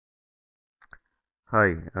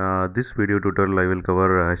Hi, this video tutorial I will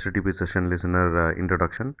cover HTTP session listener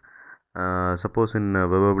introduction. Suppose in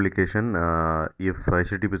web application, if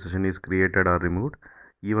HTTP session is created or removed,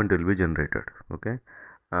 event will be generated. Okay,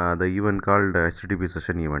 the event called HTTP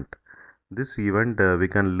session event. This event we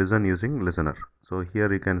can listen using listener. So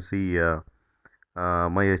here you can see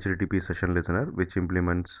my HTTP session listener, which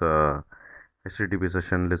implements HTTP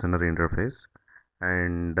session listener interface,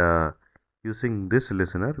 and using this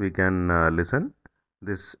listener we can listen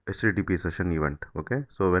this HTTP session event. Okay,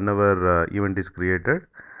 so whenever event is created,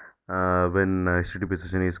 when HTTP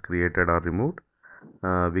session is created or removed,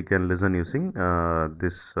 we can listen using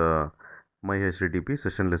this my HTTP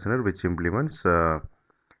session listener, which implements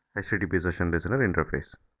HTTP session listener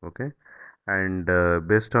interface. Okay, and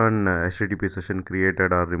based on HTTP session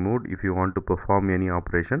created or removed, if you want to perform any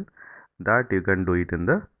operation, that you can do it in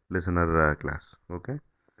the listener class. Okay,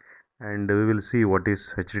 and we will see what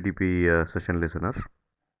is HTTP session listener.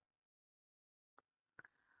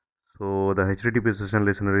 So the HTTP session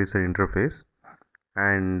listener is an interface,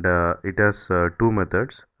 and it has two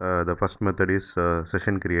methods. The first method is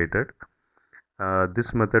session created.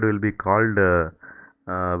 This method will be called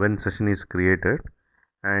when session is created,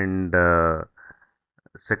 and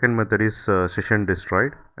second method is session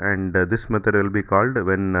destroyed, and this method will be called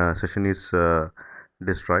when session is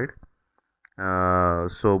destroyed.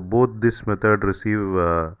 So both this method receive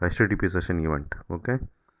HTTP session event. Okay.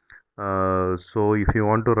 So if you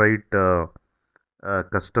want to write a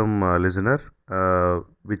custom listener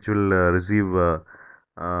which will receive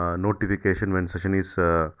notification when session is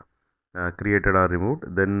created or removed,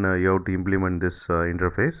 then you have to implement this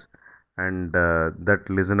interface, and that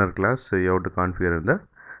listener class you have to configure in the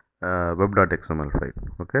web.xml file.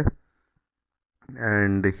 Okay,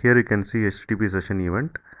 and here you can see HTTP session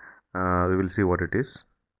event. We will see what it is.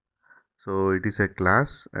 So it is a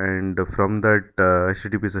class, and from that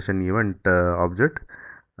HTTP session event object,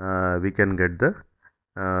 we can get the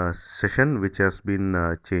session which has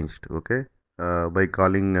been changed. Okay, by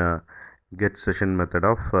calling get session method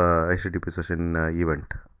of HTTP session event.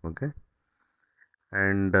 Okay,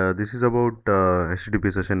 and this is about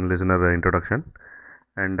HTTP session listener introduction,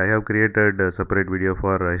 and I have created a separate video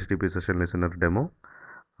for HTTP session listener demo.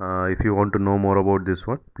 If you want to know more about this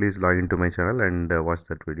one, please log into my channel and watch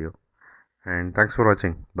that video. And thanks for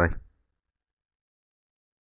watching. Bye.